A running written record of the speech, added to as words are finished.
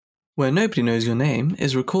where Nobody Knows Your Name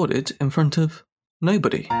is recorded in front of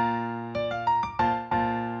nobody.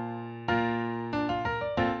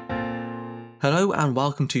 Hello and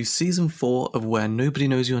welcome to Season 4 of Where Nobody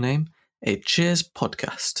Knows Your Name, a Cheers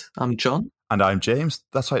podcast. I'm John. And I'm James.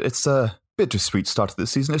 That's right, it's a bittersweet start to the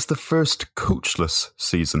season. It's the first coachless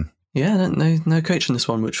season. Yeah, no coach in this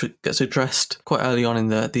one, which gets addressed quite early on in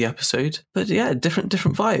the episode. But yeah, different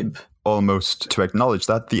vibe. Almost to acknowledge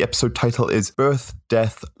that, the episode title is Birth,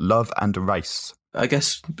 Death, Love and Rice. I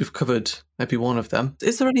guess we've covered maybe one of them.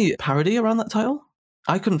 Is there any parody around that title?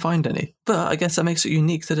 I couldn't find any. But I guess that makes it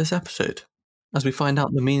unique to this episode, as we find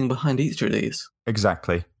out the meaning behind each of these.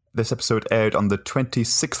 Exactly. This episode aired on the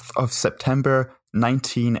 26th of September,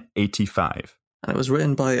 1985. And it was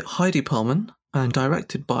written by Heidi Perlman and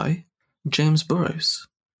directed by James Burrows.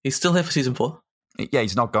 He's still here for Season 4. Yeah,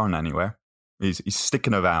 he's not gone anywhere. He's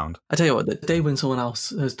sticking around. I tell you what, the day when someone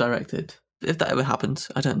else has directed, if that ever happens,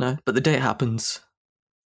 I don't know. But the day it happens,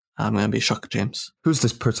 I'm going to be shocked, James. Who's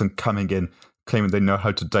this person coming in claiming they know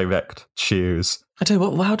how to direct Cheers? I tell you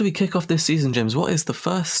what, how do we kick off this season, James? What is the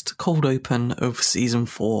first cold open of Season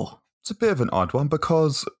 4? It's a bit of an odd one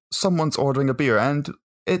because someone's ordering a beer and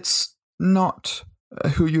it's not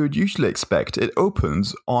who you would usually expect. It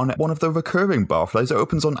opens on one of the recurring barflies. It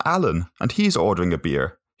opens on Alan, and he's ordering a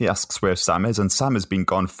beer. He asks where Sam is, and Sam has been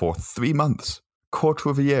gone for 3 months. Quarter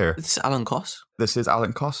of a year. This is Alan Koss. This is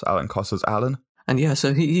Alan Koss. Alan Koss is Alan. And yeah,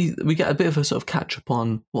 so we get a bit of a sort of catch-up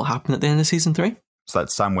on what happened at the end of Season 3. So that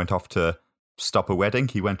Sam went off to stop a wedding.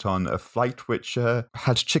 He went on a flight which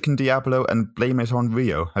had Chicken Diablo and Blame It on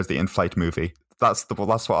Rio as the in-flight movie. That's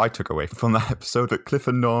what I took away from that episode, that Cliff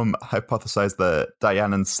and Norm hypothesized that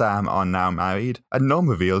Diane and Sam are now married, and Norm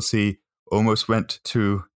reveals he almost went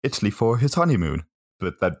to Italy for his honeymoon,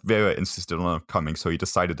 but that Vera insisted on coming, so he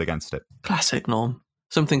decided against it. Classic Norm.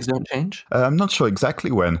 Some things don't change. I'm not sure exactly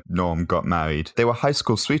when Norm got married. They were high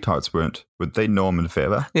school sweethearts, were they, Norm and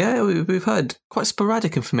Vera? Yeah, we've heard quite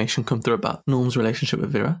sporadic information come through about Norm's relationship with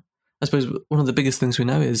Vera. I suppose one of the biggest things we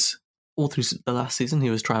know is all through the last season he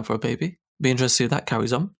was trying for a baby. Be interested to see if that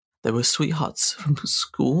carries on. They were sweethearts from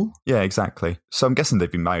school. Yeah, exactly. So I'm guessing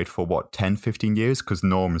they've been married for, 10, 15 years? Because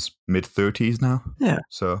Norm's mid-30s now. Yeah.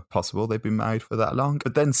 So possible they've been married for that long.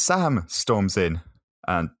 But then Sam storms in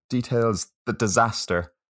and details the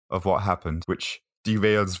disaster of what happened, which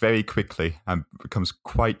derails very quickly and becomes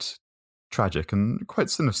quite tragic and quite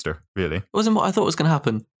sinister, really. It wasn't what I thought was going to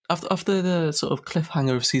happen. After the sort of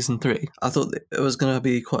cliffhanger of Season 3, I thought it was going to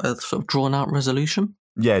be quite a sort of drawn-out resolution.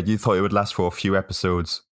 Yeah, you thought it would last for a few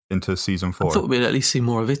episodes into Season 4. I thought we'd at least see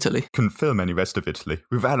more of Italy. Couldn't film any rest of Italy.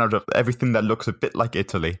 We've ran out of everything that looks a bit like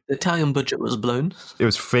Italy. The Italian budget was blown. It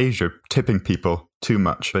was Frasier tipping people too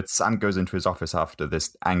much. But Sam goes into his office after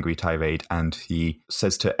this angry tirade and he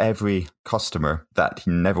says to every customer that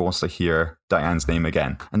he never wants to hear Diane's name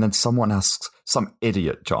again. And then someone asks, some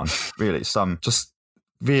idiot, John, really,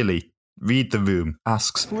 really, read the room,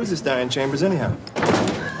 asks, who is this Diane Chambers anyhow?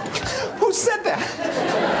 Who said that?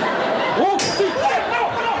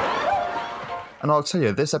 And I'll tell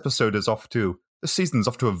you, this season's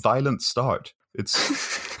off to a violent start.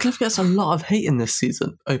 Cliff gets a lot of hate in this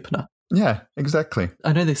season opener. Yeah, exactly.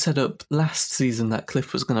 I know they set up last season that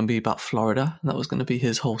Cliff was going to be about Florida, and that was going to be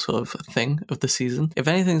his whole sort of thing of the season. If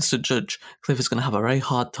anything's to judge, Cliff is going to have a very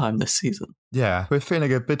hard time this season. Yeah, we're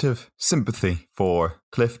feeling a bit of sympathy for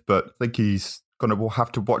Cliff, but I think he's going to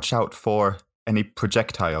have to watch out for any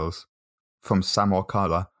projectiles from Sam or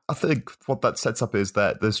Carla. I think what that sets up is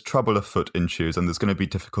that there's trouble afoot in Cheers and there's going to be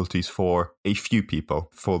difficulties for a few people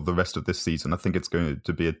for the rest of this season. I think it's going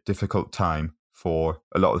to be a difficult time for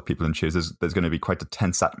a lot of people in Cheers. There's going to be quite a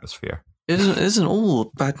tense atmosphere. It isn't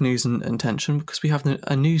all bad news and tension, because we have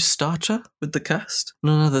a new starter with the cast,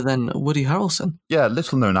 none other than Woody Harrelson. Yeah,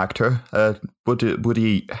 little-known actor,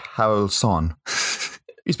 Woody Harrelson.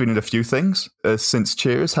 He's been in a few things since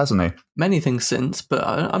Cheers, hasn't he? Many things since, but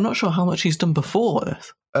I'm not sure how much he's done before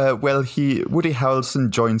this. Woody Harrelson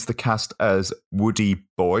joins the cast as Woody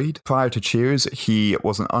Boyd. Prior to Cheers, he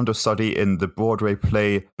was an understudy in the Broadway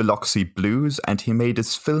play Biloxi Blues, and he made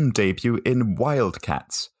his film debut in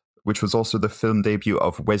Wildcats, which was also the film debut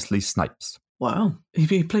of Wesley Snipes. Wow.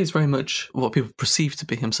 He plays very much what people perceive to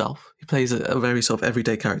be himself. He plays a very sort of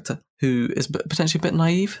everyday character who is potentially a bit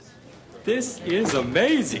naive. This is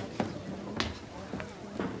amazing.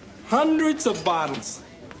 Hundreds of bottles.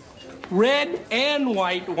 Red and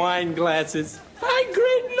white wine glasses.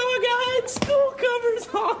 High-grade nog-eyed stool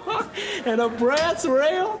covers. And a brass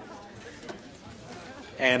rail.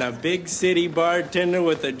 And a big city bartender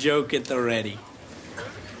with a joke at the ready.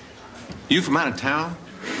 You from out of town?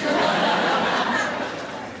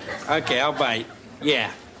 Okay, I'll bite.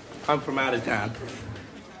 Yeah. I'm from out of town.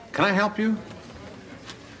 Can I help you?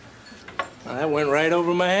 Well, that went right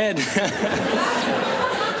over my head.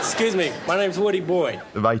 Excuse me, my name's Woody Boyd.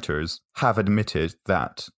 The writers have admitted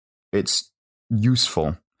that it's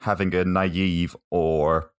useful having a naive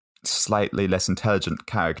or slightly less intelligent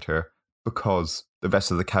character because the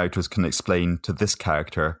rest of the characters can explain to this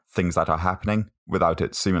character things that are happening without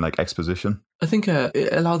it seeming like exposition. I think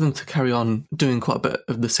it allowed them to carry on doing quite a bit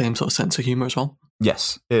of the same sort of sense of humour as well.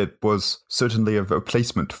 Yes, it was certainly a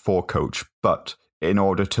replacement for Coach, but in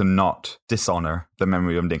order to not dishonour the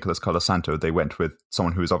memory of Nicholas Colasanto, they went with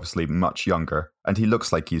someone who is obviously much younger, and he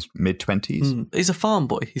looks like he's mid-20s. He's a farm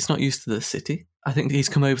boy. He's not used to the city. I think he's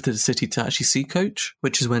come over to the city to actually see Coach,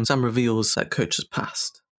 which is when Sam reveals that Coach has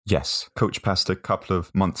passed. Yes, Coach passed a couple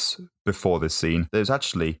of months before this scene. There's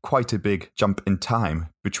actually quite a big jump in time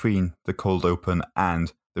between the cold open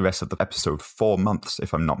and the rest of the episode, 4 months,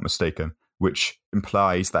 if I'm not mistaken, which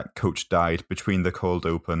implies that Coach died between the cold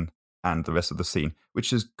open and the rest of the scene,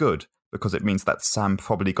 which is good because it means that Sam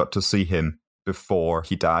probably got to see him before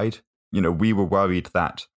he died. You know, we were worried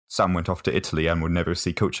that Sam went off to Italy and would never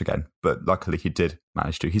see Coach again, but luckily he did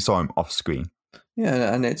manage to. He saw him off screen.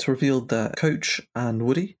 Yeah, and it's revealed that Coach and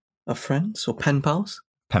Woody are friends or pen pals.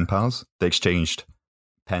 Pen pals. They exchanged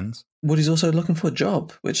pens. Woody's also looking for a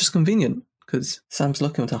job, which is convenient because Sam's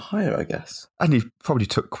looking to hire, I guess. And he probably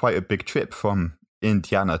took quite a big trip from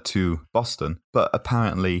Indiana to Boston, but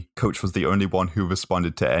apparently Coach was the only one who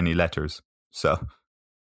responded to any letters. So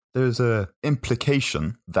there's a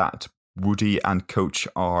implication that Woody and Coach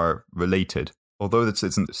are related. Although this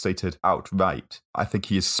isn't stated outright, I think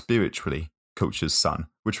he is spiritually Coach's son,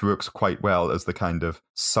 which works quite well as the kind of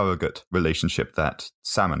surrogate relationship that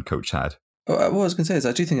Sam and Coach had. What I was going to say is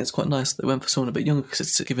I do think it's quite nice that they went for someone a bit younger because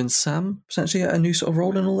it's given Sam essentially a new sort of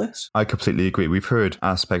role in all this. I completely agree. We've heard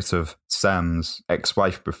aspects of Sam's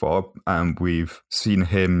ex-wife before, and we've seen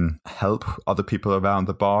him help other people around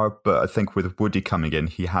the bar, but I think with Woody coming in,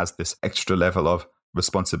 he has this extra level of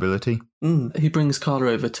responsibility. He brings Carla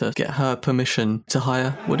over to get her permission to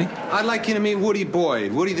hire Woody. I'd like you to meet Woody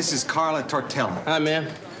Boyd. Woody, this is Carla Tortella. Hi, ma'am.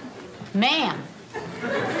 Ma'am?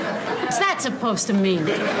 What's that supposed to mean?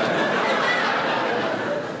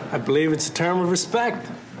 I believe it's a term of respect.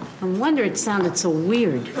 No wonder it sounded so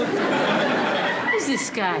weird. Who's this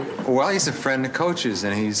guy? Well, he's a friend of Coach's,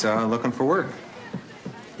 and he's looking for work.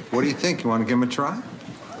 What do you think? You want to give him a try?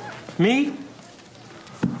 Me?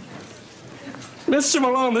 Mr.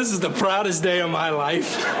 Malone, this is the proudest day of my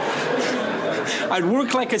life. I'd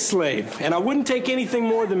work like a slave, and I wouldn't take anything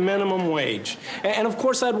more than minimum wage. And of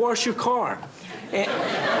course, I'd wash your car.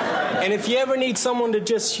 And if you ever need someone to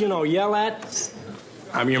just, yell at,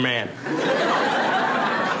 I'm your man.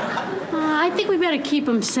 I think we better keep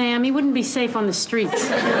him, Sam. He wouldn't be safe on the streets.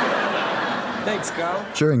 Thanks, Carl.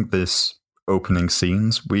 During this opening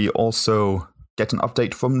scenes, we also get an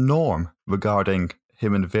update from Norm regarding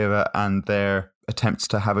him and Vera and their attempts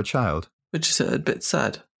to have a child. Which is a bit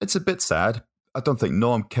sad. It's a bit sad. I don't think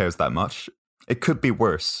Norm cares that much. It could be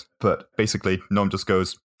worse, but basically Norm just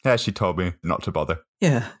goes, yeah, she told me not to bother.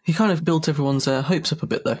 Yeah, he kind of built everyone's hopes up a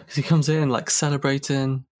bit though, because he comes in like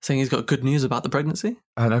celebrating, saying he's got good news about the pregnancy.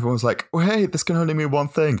 And everyone's like, oh, hey, this can only mean one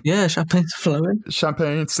thing. Yeah, champagne's flowing.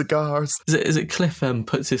 Champagne, cigars. Is it Cliff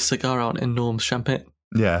puts his cigar out in Norm's champagne?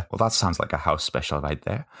 Yeah, well, that sounds like a house special right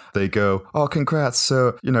there. They go, oh, congrats.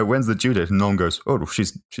 So, when's the due date? And Norm goes, oh,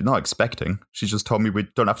 she's not expecting. She just told me we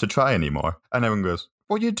don't have to try anymore. And everyone goes,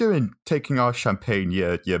 what are you doing taking our champagne,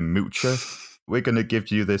 you moocher? We're going to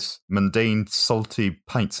give you this mundane, salty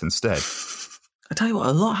pints instead. I tell you what,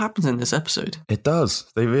 a lot happens in this episode. It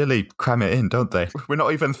does. They really cram it in, don't they? We're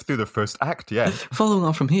not even through the first act yet. Following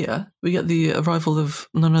on from here, we get the arrival of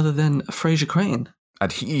none other than Fraser Crane.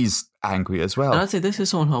 And he's angry as well. And I'd say this is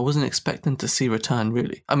someone who I wasn't expecting to see return,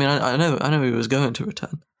 really. I mean, I know he was going to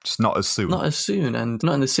return. Just not as soon. Not as soon, and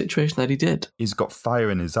not in the situation that he did. He's got fire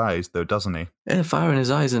in his eyes, though, doesn't he? Yeah, fire in his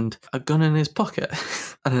eyes and a gun in his pocket.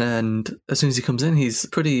 And as soon as he comes in, he's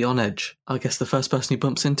pretty on edge. I guess the first person he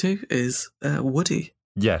bumps into is Woody.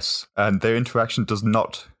 Yes, and their interaction does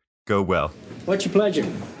not go well. What's your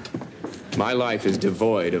pleasure? My life is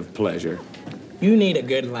devoid of pleasure. You need a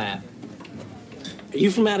good laugh. Are you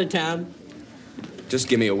from out of town? Just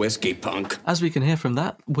give me a whiskey, punk. As we can hear from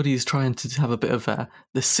that, Woody's trying to have a bit of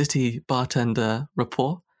the city bartender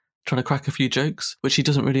rapport, trying to crack a few jokes, which he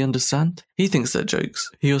doesn't really understand. He thinks they're jokes.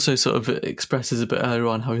 He also sort of expresses a bit earlier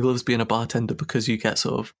on how he loves being a bartender because you get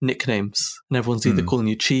sort of nicknames, and everyone's either calling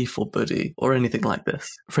you Chief or Buddy or anything like this.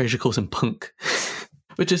 Fraser calls him Punk.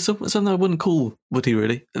 Which is something I wouldn't call Woody,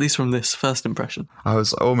 really, at least from this first impression. I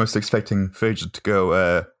was almost expecting Fraser to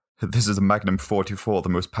go, This is a Magnum 44, the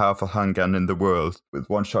most powerful handgun in the world. With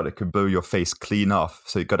one shot, it could blow your face clean off.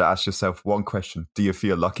 So you got to ask yourself one question. Do you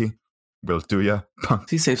feel lucky? Well, do you?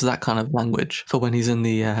 He saves that kind of language for when he's in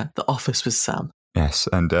the office with Sam. Yes,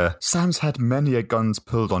 and Sam's had many a guns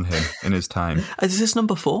pulled on him in his time. Is this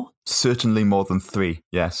number 4? Certainly more than 3,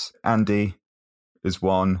 yes. Andy is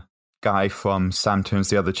one. Guy from Sam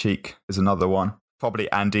Turns the Other Cheek is another one.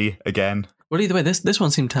 Probably Andy again. Well, either way, this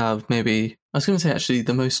one seemed to have maybe... I was going to say, actually,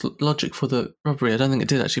 the most logic for the robbery. I don't think it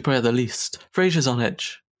did, actually. Probably the least. Frasier's on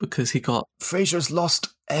edge because he got... Frasier's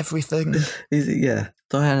lost everything. Yeah.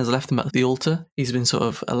 Diane has left him at the altar. He's been sort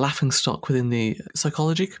of a laughingstock within the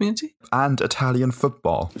psychology community. And Italian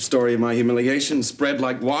football. The story of my humiliation spread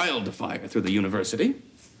like wildfire through the university,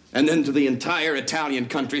 and then to the entire Italian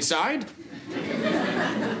countryside.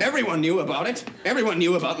 Everyone knew about it. Everyone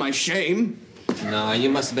knew about my shame. No, you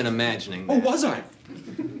must have been imagining that. Oh, was I?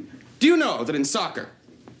 Do you know that in soccer,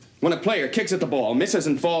 when a player kicks at the ball, misses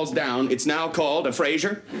and falls down, it's now called a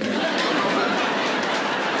Frasier?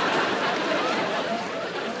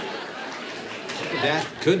 That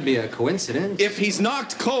could be a coincidence. If he's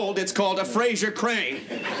knocked cold, it's called a Frasier Crane.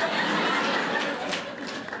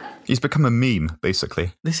 He's become a meme,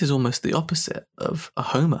 basically. This is almost the opposite of a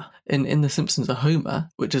homer. In The Simpsons, a homer,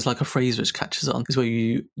 which is like a phrase which catches on, is where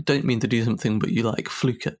you don't mean to do something, but you like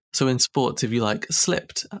fluke it. So in sports, if you like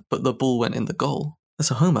slipped, but the ball went in the goal,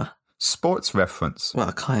 that's a homer. Sports reference.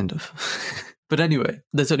 Well, kind of. But anyway,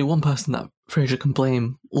 there's only one person that Frasier can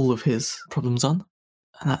blame all of his problems on,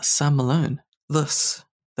 and that's Sam Malone. Thus,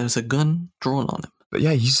 there's a gun drawn on him. But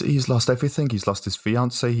yeah, he's lost everything. He's lost his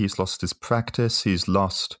fiancée, he's lost his practice, he's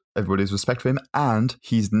lost everybody's respect for him, and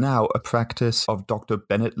he's now a practice of Dr.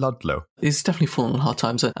 Bennett Ludlow. He's definitely fallen on hard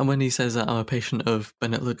times, and when he says that I'm a patient of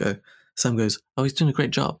Bennett Ludlow, Sam goes, oh, he's doing a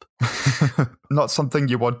great job. Not something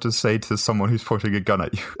you want to say to someone who's pointing a gun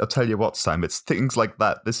at you. I'll tell you what, Sam, it's things like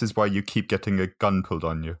that. This is why you keep getting a gun pulled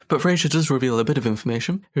on you. But Frasier does reveal a bit of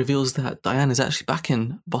information. He reveals that Diane is actually back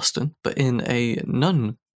in Boston, but in a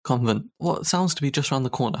nun convent, what sounds to be just around the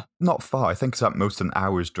corner. Not far, I think it's at most an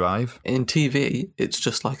hour's drive. In TV, it's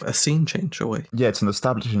just like a scene change away. Yeah, it's an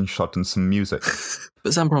establishing shot and some music.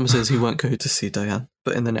 But Sam promises he won't go to see Diane.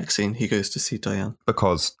 But in the next scene, he goes to see Diane.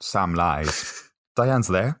 Because Sam lies. Diane's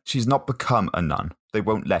there. She's not become a nun. They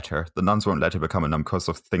won't let her. The nuns won't let her become a nun because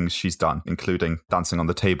of things she's done, including dancing on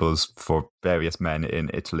the tables for various men in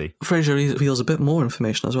Italy. Frasier reveals a bit more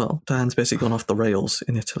information as well. Diane's basically gone off the rails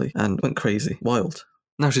in Italy and went crazy, wild.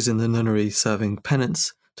 Now she's in the nunnery serving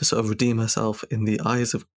penance to sort of redeem herself in the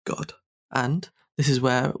eyes of God. And this is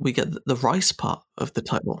where we get the rice part of the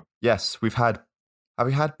title. Yes, have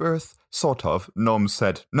we had birth? Sort of. Norm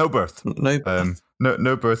said, no birth. No birth.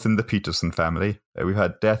 No birth in the Peterson family. We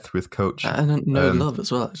had death with Coach. And no love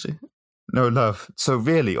as well, actually. No love. So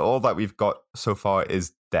really, all that we've got so far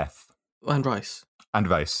is death. And rice. And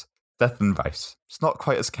rice. Death and rice. It's not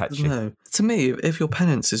quite as catchy. No. To me, if your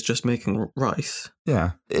penance is just making rice...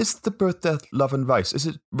 Yeah. Is the birth, death, love and rice, is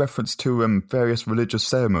it reference to various religious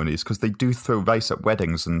ceremonies? Because they do throw rice at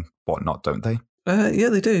weddings and whatnot, don't they? Yeah,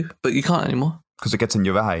 they do. But you can't anymore. Because it gets in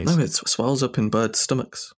your eyes. No, it swells up in birds'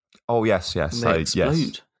 stomachs. Oh, yes. And they explode.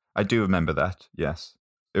 Yes. I do remember that, yes.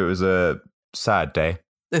 It was a sad day.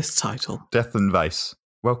 This title. Death and Rice.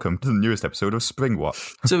 Welcome to the newest episode of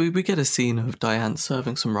Springwatch. So we get a scene of Diane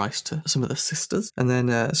serving some rice to some of the sisters, and then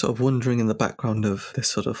sort of wandering in the background of this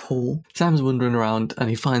sort of hall. Sam's wandering around and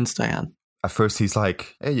he finds Diane. At first he's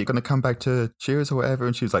like, hey, you're going to come back to Cheers or whatever?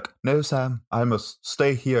 And she's like, no, Sam, I must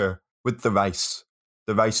stay here with the rice.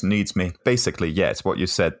 The rice needs me. Basically, yeah, it's what you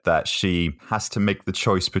said, that she has to make the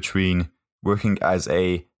choice between working as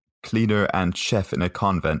a cleaner and chef in a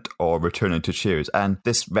convent or returning to Cheers. And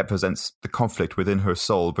this represents the conflict within her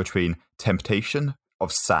soul between temptation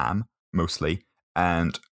of Sam, mostly,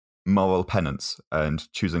 and moral penance and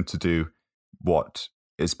choosing to do what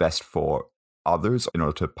is best for others in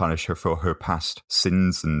order to punish her for her past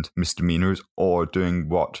sins and misdemeanors, or doing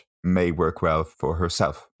what may work well for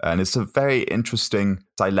herself. And it's a very interesting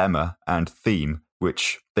dilemma and theme,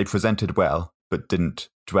 which they presented well, but didn't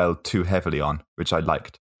dwell too heavily on, which I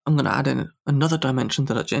liked. I'm going to add in another dimension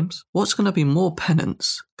to that, James. What's going to be more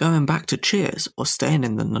penance, going back to Cheers or staying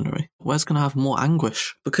in the nunnery? Where's going to have more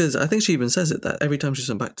anguish? Because I think she even says it, that every time she's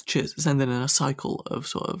went back to Cheers, it's ended in a cycle of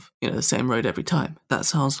sort of, the same road every time. That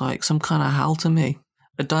sounds like some kind of hell to me.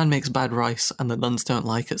 Diane makes bad rice and the nuns don't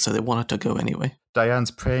like it, so they want her to go anyway.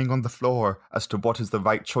 Diane's praying on the floor as to what is the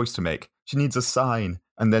right choice to make. She needs a sign.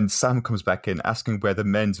 And then Sam comes back in asking where the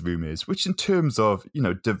men's room is, which in terms of,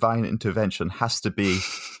 divine intervention has to be,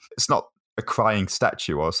 it's not a crying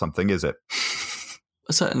statue or something, is it?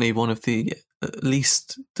 Certainly one of the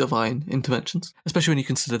least divine interventions, especially when you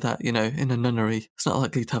consider that, in a nunnery, it's not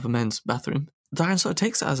likely to have a men's bathroom. Diane sort of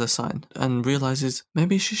takes it as a sign and realises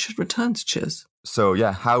maybe she should return to Cheers. So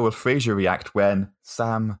yeah, how will Frasier react when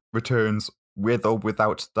Sam returns with or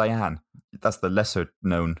without Diane? That's the lesser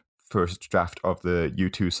known first draft of the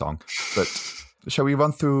U2 song. But shall we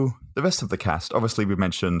run through the rest of the cast? Obviously, we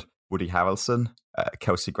mentioned Woody Harrelson,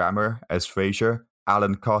 Kelsey Grammer as Frasier,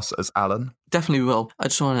 Alan Cross as Alan. Definitely will. I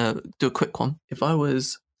just want to do a quick one. If I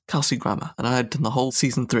was Kelsey Grammer and I had done the whole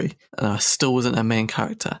season 3 and I still wasn't a main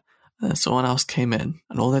character, someone else came in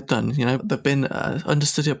and all they'd done, they've been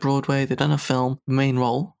understudy at Broadway, they've done a film, main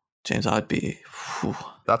role, James, I'd be... Whew.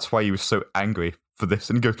 That's why he was so angry for this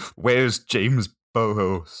and goes, where's James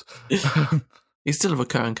Bohos? He's still a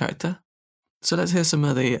recurring character. So let's hear some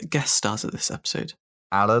of the guest stars of this episode.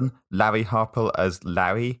 Alan, Larry Harpel as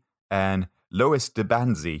Larry, and Lois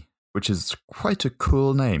DeBanzi, which is quite a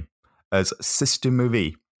cool name, as Sister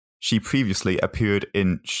Marie. She previously appeared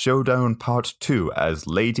in Showdown Part 2 as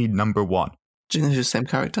Lady Number 1. Do you think she's the same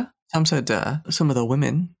character? Sam said some of the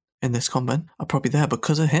women in this convent are probably there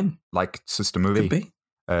because of him. Like Sister Marie. Could be.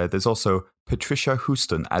 There's also Patricia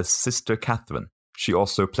Houston as Sister Catherine. She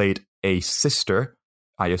also played a sister,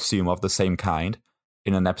 I assume of the same kind,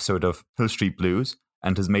 in an episode of Hill Street Blues,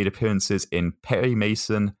 and has made appearances in Perry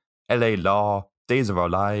Mason, L.A. Law, Days of Our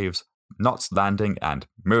Lives, Knots Landing, and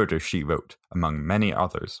Murder, She Wrote, among many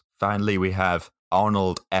others. Finally, we have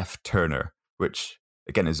Arnold F. Turner, which,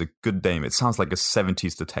 again, is a good name. It sounds like a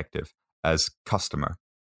 70s detective, as Customer.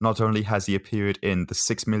 Not only has he appeared in The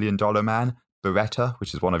 $6 Million Man, Beretta,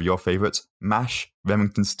 which is one of your favourites, MASH,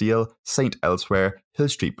 Remington Steele, Saint Elsewhere, Hill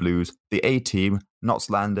Street Blues, The A-Team,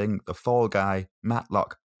 Knots Landing, The Fall Guy,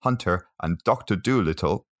 Matlock, Hunter, and Dr.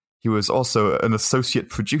 Dolittle. He was also an associate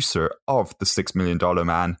producer of The $6 Million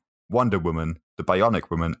Man, Wonder Woman, The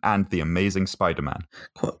Bionic Woman, and The Amazing Spider-Man.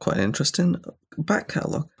 Quite an interesting back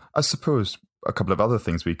catalogue. I suppose a couple of other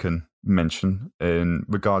things we can mention in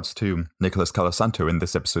regards to Nicholas Colasanto in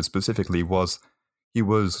this episode specifically was he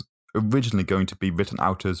was originally going to be written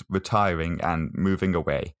out as retiring and moving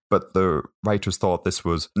away, but the writers thought this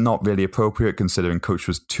was not really appropriate considering Coach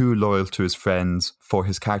was too loyal to his friends for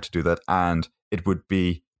his character to do that, and it would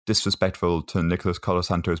be disrespectful to Nicholas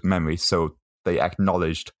Colasanto's memory, so they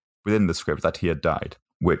acknowledged within the script that he had died,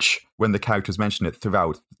 which, when the characters mention it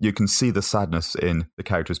throughout, you can see the sadness in the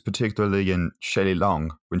characters, particularly in Shelley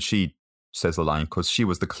Long, when she says the line, because she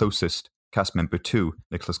was the closest cast member to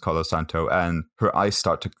Nicholas Colasanto, and her eyes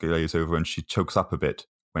start to glaze over and she chokes up a bit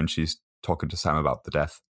when she's talking to Sam about the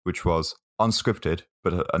death, which was unscripted,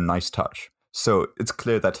 but a nice touch. So it's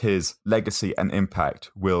clear that his legacy and impact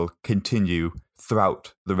will continue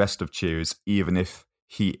throughout the rest of Cheers, even if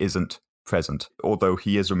he isn't present, although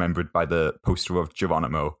he is remembered by the poster of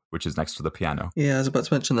Geronimo, which is next to the piano. Yeah, I was about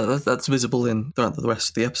to mention that's visible throughout the rest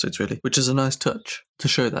of the episodes, really, which is a nice touch to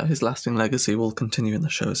show that his lasting legacy will continue in the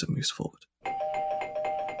show as it moves forward.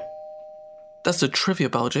 That's the trivia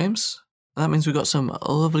bell, James. That means we've got some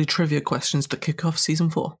lovely trivia questions to kick off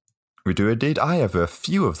season 4. We do indeed. I have a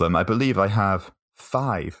few of them. I believe I have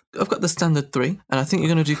 5. I've got the standard 3, and I think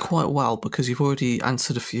you're going to do quite well because you've already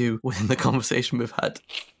answered a few within the conversation we've had.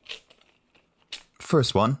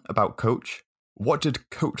 First one, about Coach. What did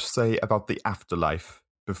Coach say about the afterlife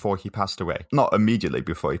before he passed away? Not immediately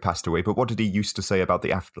before he passed away, but what did he used to say about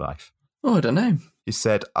the afterlife? Oh, I don't know. He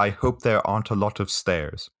said, I hope there aren't a lot of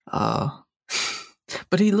stairs.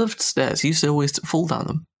 But he loved stairs. He used to always fall down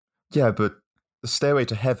them. Yeah, but the stairway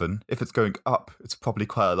to heaven, if it's going up, it's probably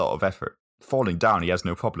quite a lot of effort. Falling down he has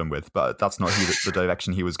no problem with, but that's not the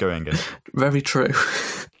direction he was going in. Very true.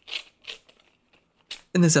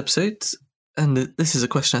 In this episode, and this is a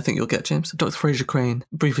question I think you'll get, James, Dr. Frasier Crane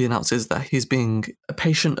briefly announces that he's being a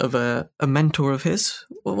patient of a mentor of his.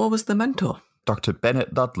 What was the mentor? Dr.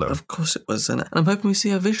 Bennett Ludlow. Of course it was, and I'm hoping we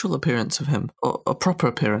see a visual appearance of him, or a proper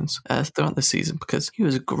appearance, throughout the season, because he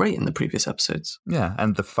was great in the previous episodes. Yeah,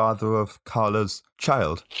 and the father of Carla's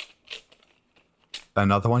child.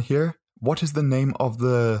 Another one here. What is the name of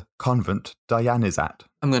the convent Diane is at?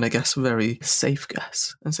 I'm going to guess a very safe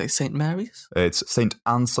guess and say St. Mary's? It's St.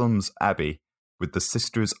 Anselm's Abbey, with the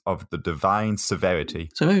Sisters of the Divine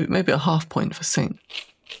Severity. So maybe a half point for Saint.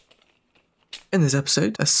 In this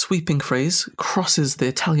episode, a sweeping phrase crosses the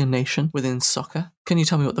Italian nation within soccer. Can you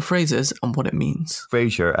tell me what the phrase is and what it means?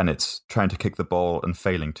 Frasier, and it's trying to kick the ball and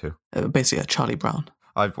failing to. Basically, a Charlie Brown.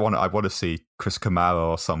 I want to see Chris Kamara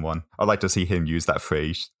or someone. I'd like to see him use that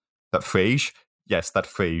phrase. That phrase? Yes, that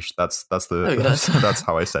phrase. That's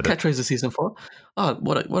how I said it. Catchphrase of season 4. Oh,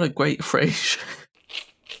 what a great phrase.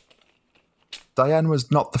 Diane was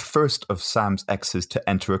not the first of Sam's exes to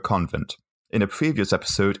enter a convent. in a previous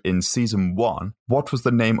episode in season 1, what was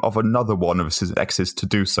the name of another one of his exes to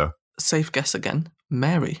do so? Safe guess again.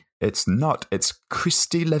 Mary. It's not. It's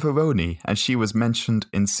Christy Leveroni, and she was mentioned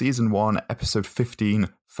in season 1, episode 15,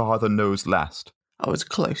 Father Knows Last. I was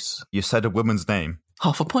close. You said a woman's name.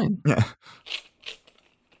 Half a point. Yeah.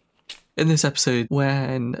 In this episode,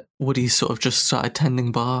 when Woody sort of just started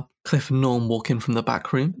tending bar, Cliff and Norm walk in from the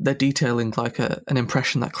back room. They're detailing like an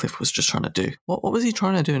impression that Cliff was just trying to do. What was he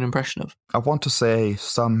trying to do an impression of? I want to say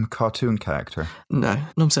some cartoon character. No.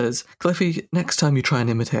 Norm says, Cliffy, next time you try and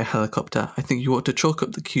imitate a helicopter, I think you ought to chalk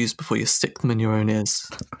up the cues before you stick them in your own ears.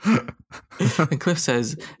 And Cliff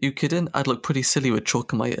says, you kidding? I'd look pretty silly with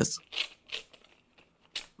chalk in my ears.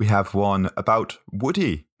 We have one about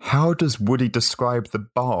Woody. How does Woody describe the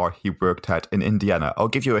bar he worked at in Indiana? I'll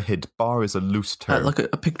give you a hint. Bar is a loose term. Like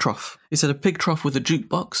a pig trough. He said a pig trough with a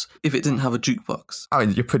jukebox if it didn't have a jukebox. I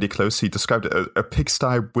mean, you're pretty close. He described it as a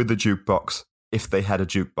pigsty with a jukebox if they had a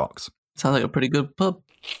jukebox. Sounds like a pretty good pub.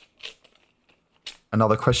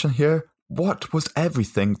 Another question here. What was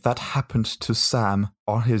everything that happened to Sam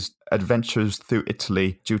on his adventures through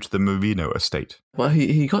Italy due to the Marino estate? Well,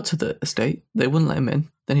 he got to the estate. They wouldn't let him in.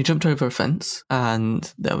 Then he jumped over a fence,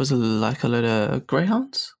 and there was like a load of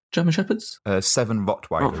greyhounds, German shepherds. 7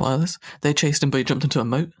 Rottweilers. They chased him, but he jumped into a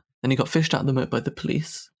moat. Then he got fished out of the moat by the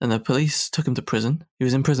police. And the police took him to prison. He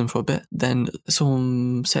was in prison for a bit. Then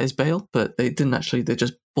someone set his bail, but they didn't actually. They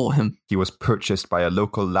just bought him. He was purchased by a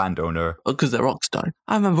local landowner. Because their ox died.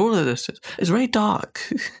 I remember all of this. It's very dark.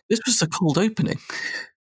 This was a cold opening.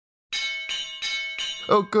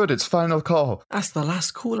 Oh, good. It's final call. That's the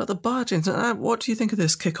last call at the bar, James. What do you think of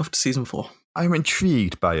this kickoff to season 4? I'm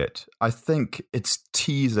intrigued by it. I think it's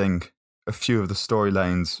teasing a few of the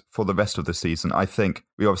storylines for the rest of the season. I think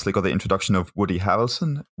we obviously got the introduction of Woody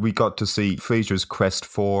Harrelson. We got to see Frasier's quest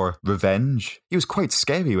for revenge. He was quite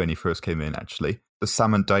scary when he first came in, actually. The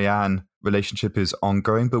Sam and Diane relationship is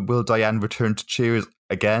ongoing, but will Diane return to Cheers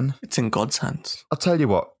again? It's in God's hands. I'll tell you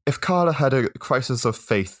what, if Carla had a crisis of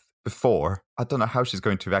faith before, I don't know how she's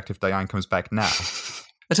going to react if Diane comes back now.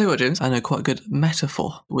 I tell you what, James, I know quite a good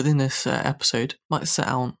metaphor within this episode. Might set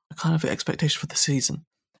out a kind of expectation for the season.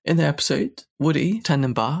 In the episode, Woody,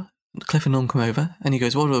 tending bar, Cliff and Norm come over, and he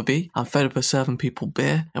goes, what will it be? I'm fed up of serving people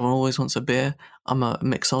beer. Everyone always wants a beer. I'm a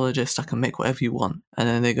mixologist. I can make whatever you want. And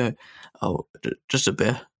then they go, oh, just a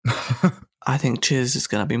beer. I think Cheers is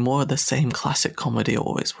going to be more of the same classic comedy it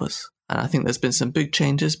always was. And I think there's been some big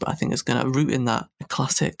changes, but I think it's going to root in that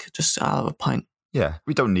classic, just out of a pint. Yeah,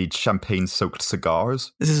 we don't need champagne-soaked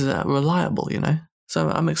cigars. This is reliable, you know? So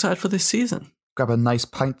I'm excited for this season. Grab a nice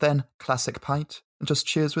pint then, classic pint, and just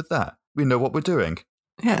cheers with that. We know what we're doing.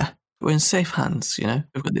 Yeah, we're in safe hands, you know?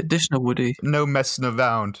 We've got the addition of Woody. No messing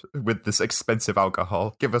around with this expensive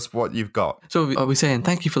alcohol. Give us what you've got. So are we saying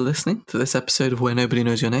thank you for listening to this episode of Where Nobody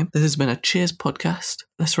Knows Your Name? This has been a Cheers podcast.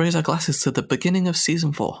 Let's raise our glasses to the beginning of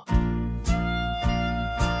season 4.